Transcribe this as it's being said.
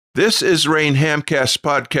This is RAIN Hamcast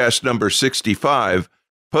podcast number 65,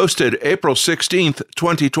 posted April 16th,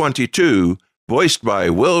 2022, voiced by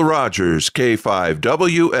Will Rogers,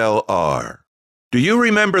 K5WLR. Do you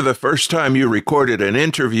remember the first time you recorded an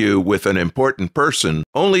interview with an important person,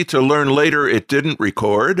 only to learn later it didn't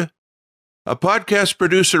record? A podcast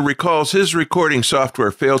producer recalls his recording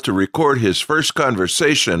software failed to record his first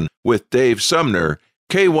conversation with Dave Sumner,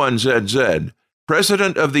 K1ZZ,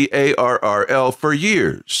 president of the ARRL for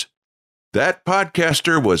years. That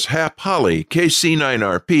podcaster was Hap Holly,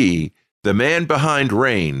 KC9RP, the man behind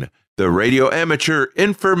RAIN, the Radio Amateur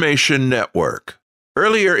Information Network.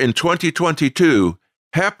 Earlier in 2022,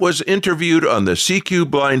 Hap was interviewed on the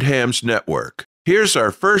CQ Blind Hams Network. Here's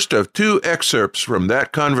our first of two excerpts from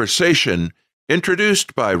that conversation,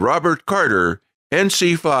 introduced by Robert Carter,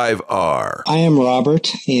 NC5R. I am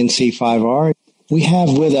Robert, NC5R. We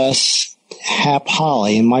have with us Hap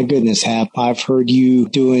Holly, and my goodness, Hap, I've heard you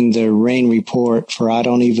doing the RAIN report for I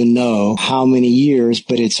don't even know how many years,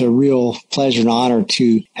 but it's a real pleasure and honor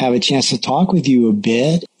to have a chance to talk with you a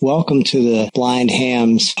bit. Welcome to the Blind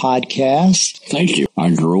Hams podcast. Thank you. I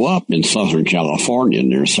grew up in Southern California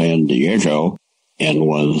near San Diego and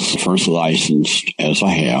was first licensed as a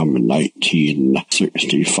ham in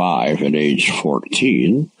 1965 at age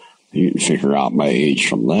 14. You can figure out my age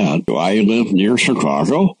from that. I live near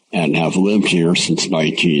Chicago and have lived here since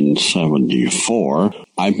 1974.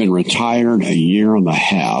 I've been retired a year and a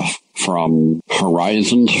half from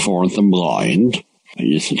Horizons for the Blind. I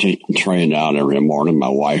used to take the train out every morning. My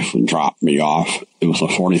wife would drop me off. It was a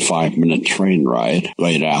 45-minute train ride.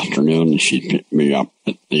 Late afternoon, she'd pick me up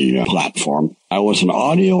at the platform. I was an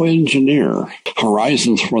audio engineer.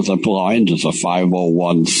 Horizons for the Blind is a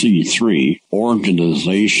 501c3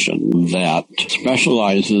 organization that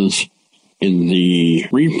specializes in the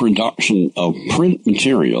reproduction of print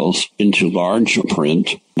materials into large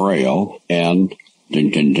print, braille, and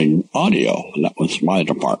audio. And that was my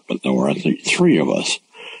department. There were, I think, three of us.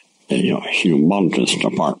 A humongous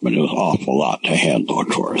department. It was an awful lot to handle, of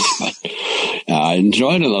course. But I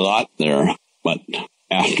enjoyed it a lot there. But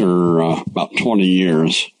after about 20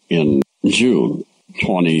 years, in June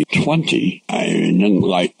 2020, I didn't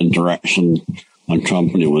like the direction the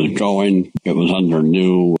company was going. It was under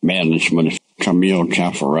new management. Camille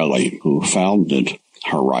Caffarelli, who founded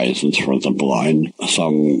Horizons for the Blind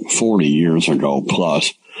some 40 years ago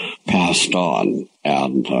plus, passed on,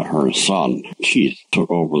 and her son, Keith, took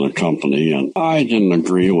over the company, and I didn't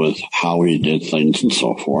agree with how he did things and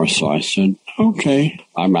so forth, so I said, okay,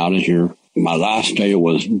 I'm out of here. My last day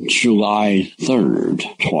was July 3rd,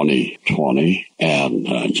 2020,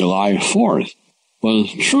 and July 4th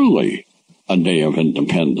was truly a day of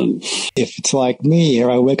independence. If it's like me,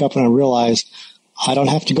 I wake up and I realize I don't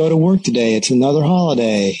have to go to work today. It's another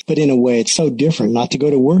holiday. But in a way, it's so different not to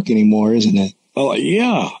go to work anymore, isn't it? Oh,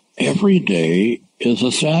 yeah. Every day is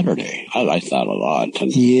a Saturday. I like that a lot.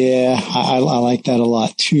 Yeah, I like that a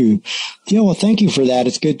lot, too. Well, thank you for that.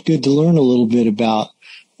 It's good to learn a little bit about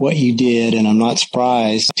what you did, and I'm not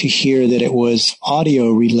surprised to hear that it was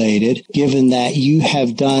audio-related, given that you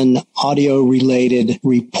have done audio-related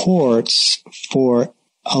reports for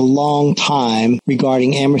a long time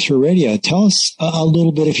regarding amateur radio. Tell us a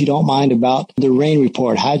little bit, if you don't mind, about the RAIN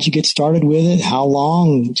report. How'd you get started with it? How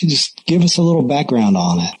long? Just give us a little background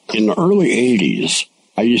on it. In the early 80s,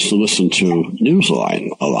 I used to listen to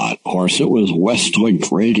Newsline a lot. Of course, it was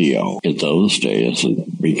Westlink Radio in those days and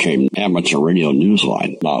became Amateur Radio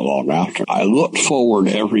Newsline not long after. I looked forward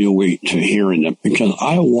every week to hearing it because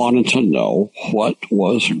I wanted to know what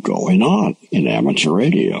was going on in amateur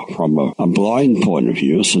radio from a blind point of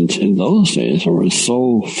view, since in those days there were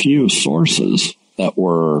so few sources that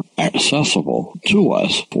were accessible to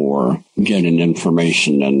us for getting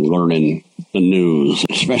information and learning the news,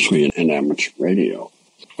 especially in amateur radio.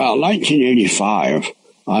 About 1985,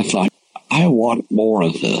 I thought, I want more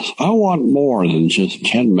of this. I want more than just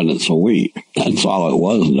 10 minutes a week. That's all it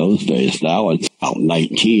was in those days. Now it's about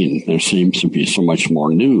 19. There seems to be so much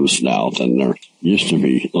more news now than there used to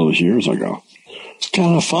be those years ago. It's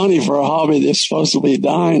kind of funny for a hobby that's supposed to be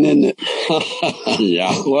dying, isn't it?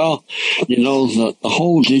 Yeah, well, the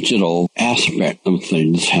whole digital aspect of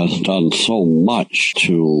things has done so much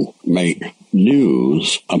to make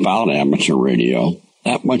news about amateur radio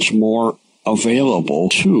that much more available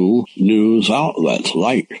to news outlets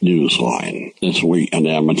like Newsline, This Week in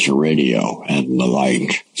Amateur Radio, and the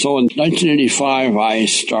like. So in 1985, I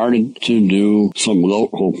started to do some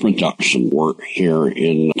local production work here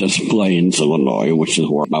in Des Plaines, Illinois, which is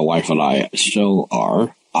where my wife and I still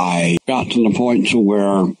are. I got to the point to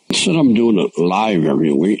where instead of doing it live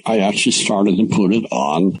every week, I actually started to put it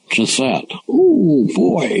on cassette. Ooh,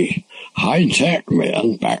 boy. High tech,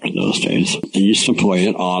 man, back in those days. I used to play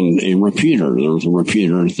it on a repeater. There was a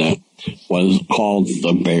repeater that was called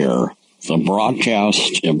the Bear, the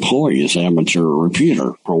Broadcast Employees Amateur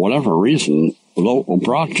Repeater. For whatever reason, local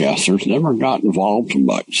broadcasters never got involved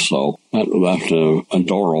much, so that left a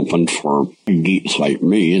door open for geeks like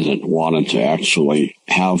me that wanted to actually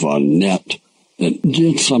have a net that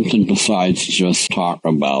did something besides just talk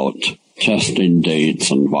about testing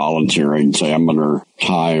dates and volunteer examiner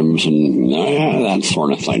times and that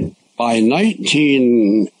sort of thing. By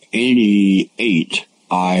 1988,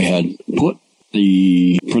 I had put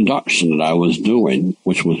the production that I was doing,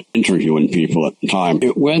 which was interviewing people at the time,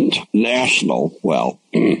 it went national. Well,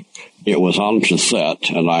 it was on cassette,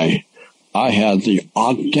 and I had the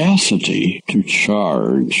audacity to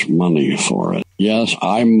charge money for it. Yes,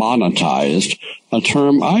 I monetized a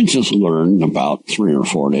term I just learned about 3 or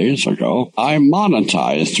 4 days ago. I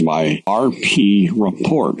monetized my RP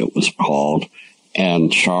report, it was called, and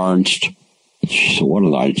charged, what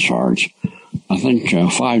did I charge? I think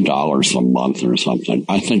 $5 a month or something.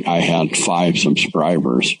 I think I had 5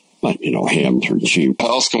 subscribers, but, hams are cheap. How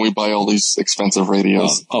else can we buy all these expensive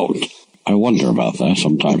radios? I wonder about that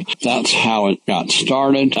sometimes. That's how it got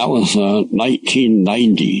started. That was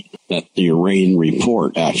 1990 that the RAIN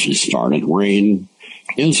report actually started. RAIN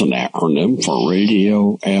is an acronym for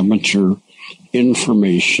Radio Amateur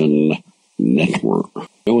Information Network.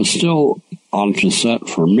 It was still on cassette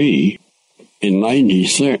for me in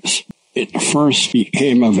 96. It first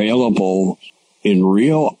became available in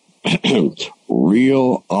real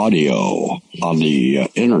audio on the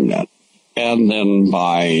internet. And then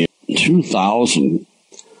by 2000,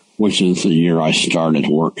 which is the year I started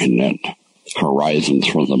working at Horizons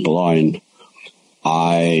for the Blind,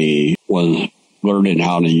 I was learning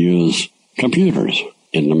how to use computers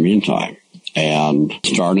in the meantime and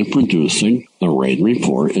started producing the RAIN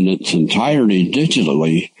report in its entirety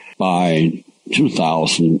digitally by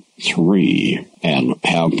 2003 and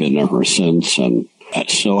have been ever since, and I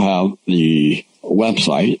still have the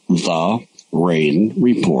website,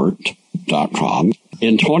 therainreport.com.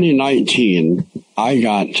 In 2019, I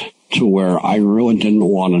got to where I really didn't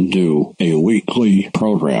want to do a weekly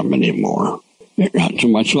program anymore. It got too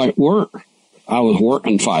much like work. I was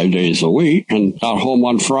working 5 days a week and got home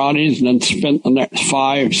on Fridays and then spent the next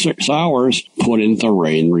 5-6 hours putting the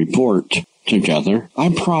RAIN report together. I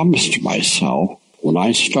promised myself when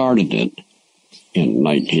I started it in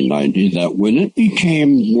 1990 that when it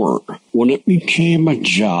became work, when it became a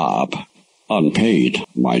job, unpaid,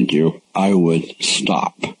 mind you, I would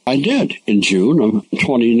stop. I did in June of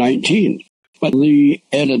 2019. But the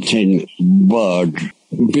editing bug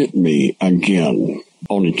bit me again.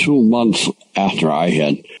 Only 2 months after I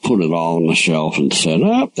had put it all on the shelf and said,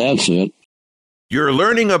 that's it. You're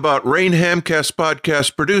learning about RAIN Hamcast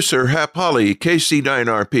podcast producer Hap Holly,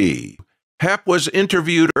 KC9RP. Hap was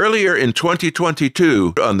interviewed earlier in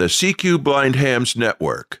 2022 on the CQ Blind Hams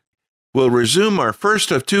Network. We'll resume our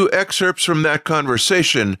first of 2 excerpts from that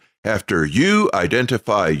conversation after you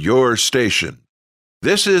identify your station.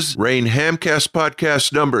 This is RAIN Hamcast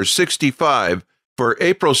podcast number 65 for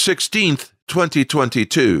April 16th,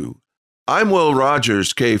 2022. I'm Will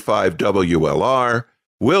Rogers, K5WLR.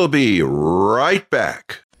 We'll be right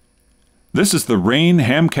back. This is the RAIN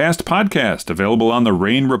Hamcast podcast, available on the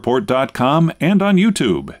rainreport.com and on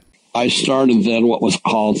YouTube. I started then what was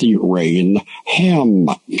called the RAIN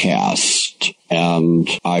Hamcast, and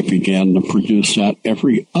I began to produce that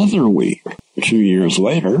every other week. 2 years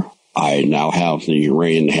later, I now have the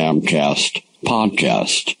RAIN Hamcast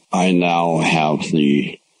podcast. I now have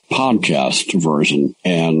the podcast version,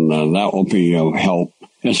 and that will be of help,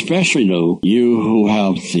 especially to you who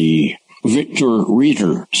have the Victor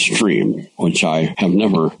Reader stream, which I have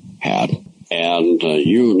never had. And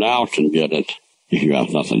you now can get it, if you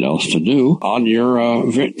have nothing else to do, on your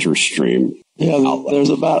Victor stream. Yeah, there's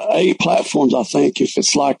about 8 platforms, I think, if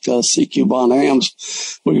it's like CQ Blind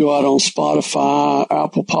Hams. We go out on Spotify,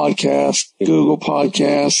 Apple Podcasts, Google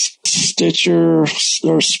Podcasts, Stitcher,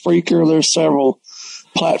 there's Spreaker, there's several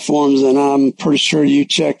platforms, and I'm pretty sure you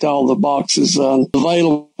checked all the boxes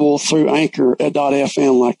available through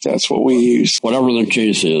Anchor.fm, like that's what we use. Whatever the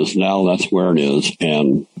case is, now that's where it is,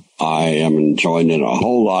 and I am enjoying it a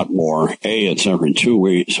whole lot more. A, it's every 2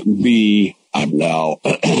 weeks. B, I'm now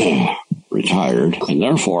retired, and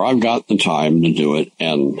therefore I've got the time to do it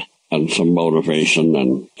and some motivation.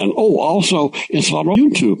 And also, it's on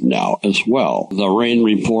YouTube now as well, the RAIN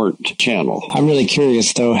Report channel. I'm really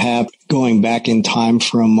curious, though, Hap, going back in time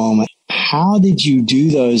for a moment. How did you do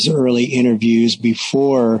those early interviews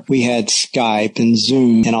before we had Skype and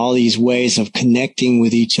Zoom and all these ways of connecting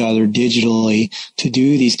with each other digitally to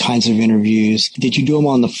do these kinds of interviews? Did you do them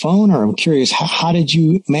on the phone, or I'm curious, how did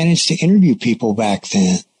you manage to interview people back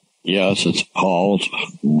then? Yes, it's called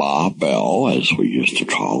Bell, as we used to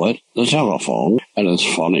call it, the telephone. And it's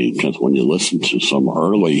funny because when you listen to some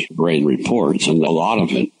early RAIN reports, and a lot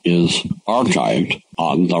of it is archived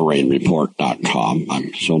on the RAINreport.com.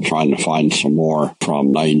 I'm still trying to find some more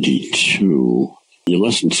from 92. You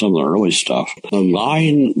listen to some of the early stuff. The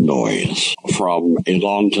line noise from a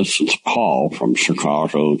long-distance call from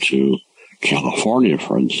Chicago to California,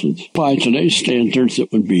 for instance, by today's standards,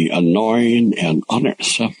 it would be annoying and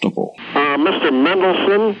unacceptable. Mr.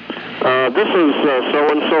 Mendelson, this is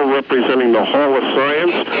so-and-so representing the Hall of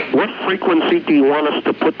Science. What frequency do you want us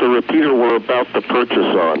to put the repeater we're about to purchase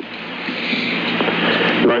on?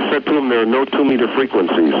 And I said to him, there are no 2-meter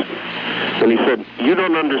frequencies. And he said, you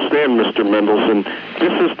don't understand, Mr. Mendelson.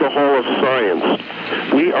 This is the Hall of Science.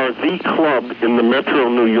 We are the club in the metro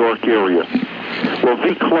New York area. Well,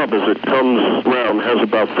 the club, as it comes round, has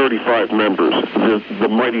about 35 members, the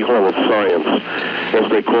mighty Hall of Science, as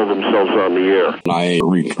they call themselves on the air. I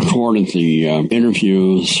recorded the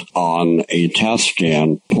interviews on a test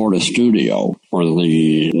scan for the studio for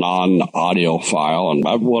the non-audio file, and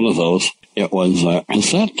I have one of those. It was a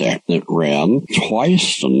cassette deck that ran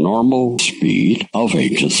twice the normal speed of a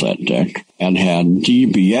cassette deck and had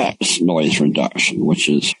dBx noise reduction, which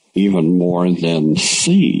is even more than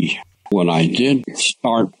C. When I did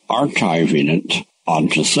start archiving it on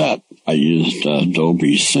cassette, I used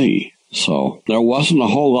Dolby C. So there wasn't a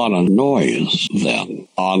whole lot of noise then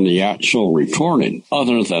on the actual recording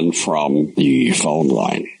other than from the phone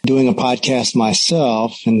line. Doing a podcast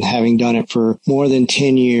myself and having done it for more than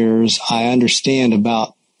 10 years, I understand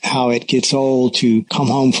about how it gets old to come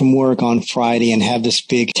home from work on Friday and have this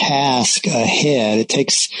big task ahead. It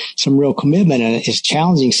takes some real commitment, and it's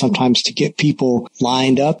challenging sometimes to get people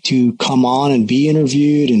lined up to come on and be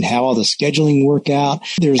interviewed and have all the scheduling work out.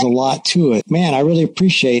 There's a lot to it. Man, I really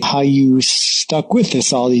appreciate how you stuck with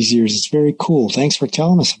this all these years. It's very cool. Thanks for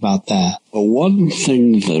telling us about that. Well, one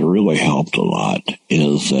thing that really helped a lot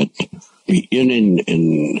is that beginning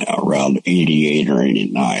in around 88 or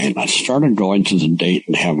 89, I started going to the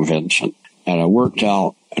Dayton Hamvention, and I worked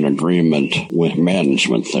out an agreement with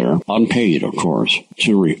management there, unpaid, of course,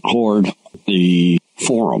 to record the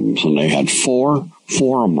forums. And they had 4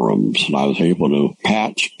 forum rooms, and I was able to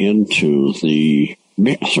patch into the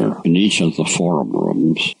mixer in each of the forum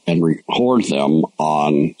rooms and record them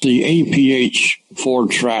on the APH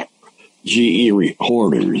 4-track GE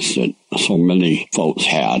recorders that so many folks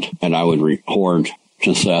had, and I would record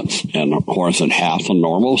cassettes, and of course at half the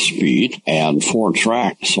normal speed and 4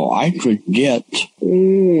 tracks, so I could get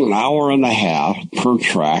an hour and a half per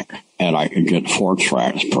track, and I could get 4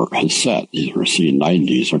 tracks per cassette. These were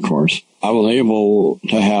C90s, of course. I was able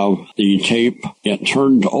to have the tape get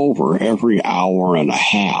turned over every hour and a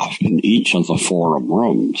half in each of the forum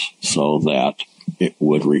rooms, so that it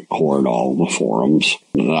would record all the forums,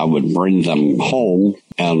 and I would bring them home,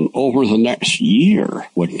 and over the next year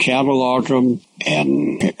would catalog them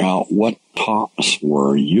and pick out what talks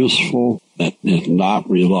were useful that did not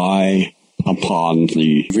rely upon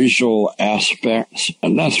the visual aspects.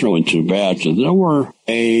 And that's really too bad, because there were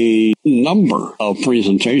a number of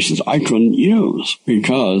presentations I couldn't use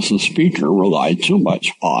because the speaker relied too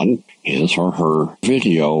much on his or her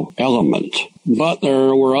video element. But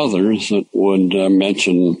there were others that would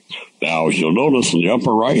mention, now as you'll notice in the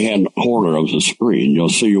upper right-hand corner of the screen, you'll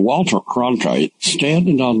see Walter Cronkite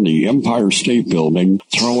standing on the Empire State Building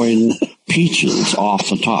throwing peaches off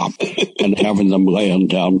the top and having them land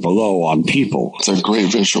down below on people. It's a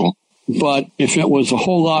great visual. But if it was a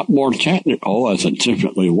whole lot more technical, as it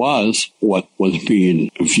typically was, what was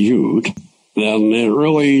being viewed, then it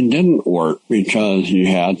really didn't work, because you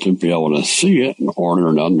had to be able to see it in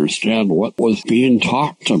order to understand what was being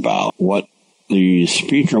talked about, what the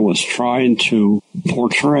speaker was trying to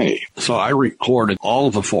portray. So I recorded all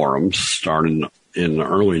of the forums starting in the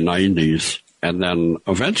early 90s, and then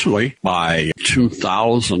eventually by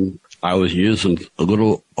 2000, I was using a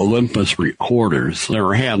little Olympus recorders. They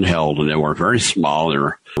were handheld, and they were very small. They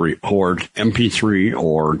were record MP3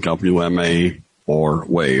 or WMA or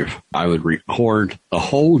WAVE. I would record the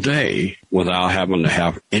whole day without having to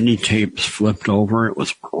have any tapes flipped over. It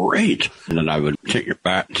was great. And then I would take it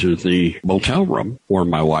back to the motel room where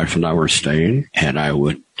my wife and I were staying, and I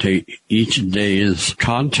would take each day's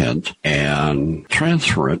content and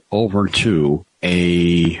transfer it over to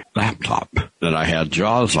a laptop that I had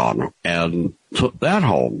JAWS on, and took that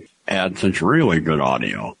home had such really good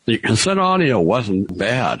audio. The cassette audio wasn't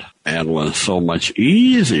bad and was so much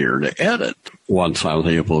easier to edit once I was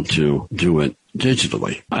able to do it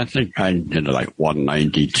digitally. I think I did like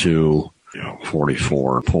 192,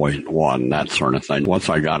 44.1, that sort of thing. Once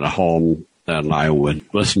I got it home, then I would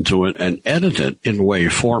listen to it and edit it in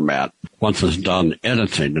WAV format. Once it's done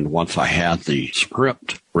editing, and once I had the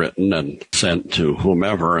script written and sent to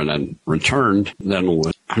whomever and then returned, then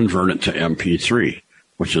would convert it to MP3,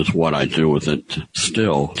 which is what I do with it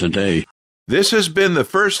still today. This has been the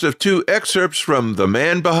first of 2 excerpts from The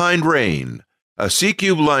Man Behind RAIN, a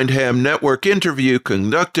CQ Blind Ham Network interview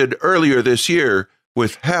conducted earlier this year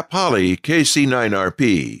with Hap Holly,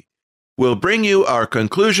 KC9RP. We'll bring you our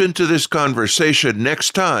conclusion to this conversation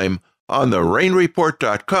next time on the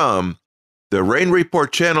RAINReport.com, the RAIN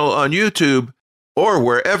Report channel on YouTube, or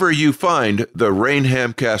wherever you find the RAIN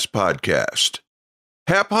Hamcast podcast.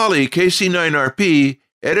 Hap Holly, KC9RP,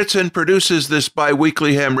 edits and produces this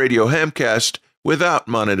bi-weekly ham radio hamcast without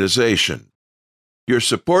monetization. Your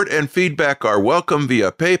support and feedback are welcome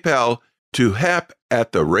via PayPal to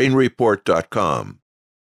hap@therainreport.com.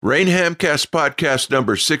 RAIN Hamcast podcast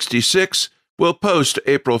number 66 will post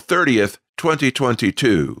April 30th,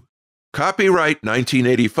 2022. Copyright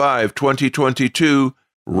 1985-2022,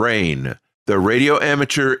 RAIN, the Radio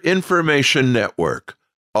Amateur Information Network.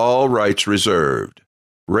 All rights reserved.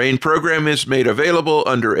 RAIN program is made available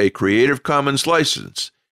under a Creative Commons license.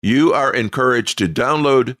 You are encouraged to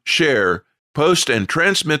download, share, post, and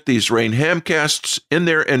transmit these RAIN Hamcasts in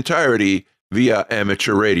their entirety via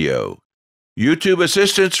amateur radio. YouTube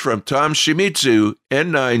assistance from Tom Shimizu,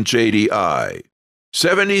 N9JDI.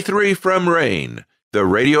 73 from RAIN, the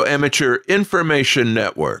Radio Amateur Information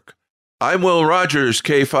Network. I'm Will Rogers,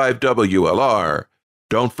 K5WLR.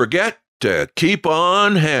 Don't forget to keep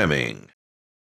on hamming.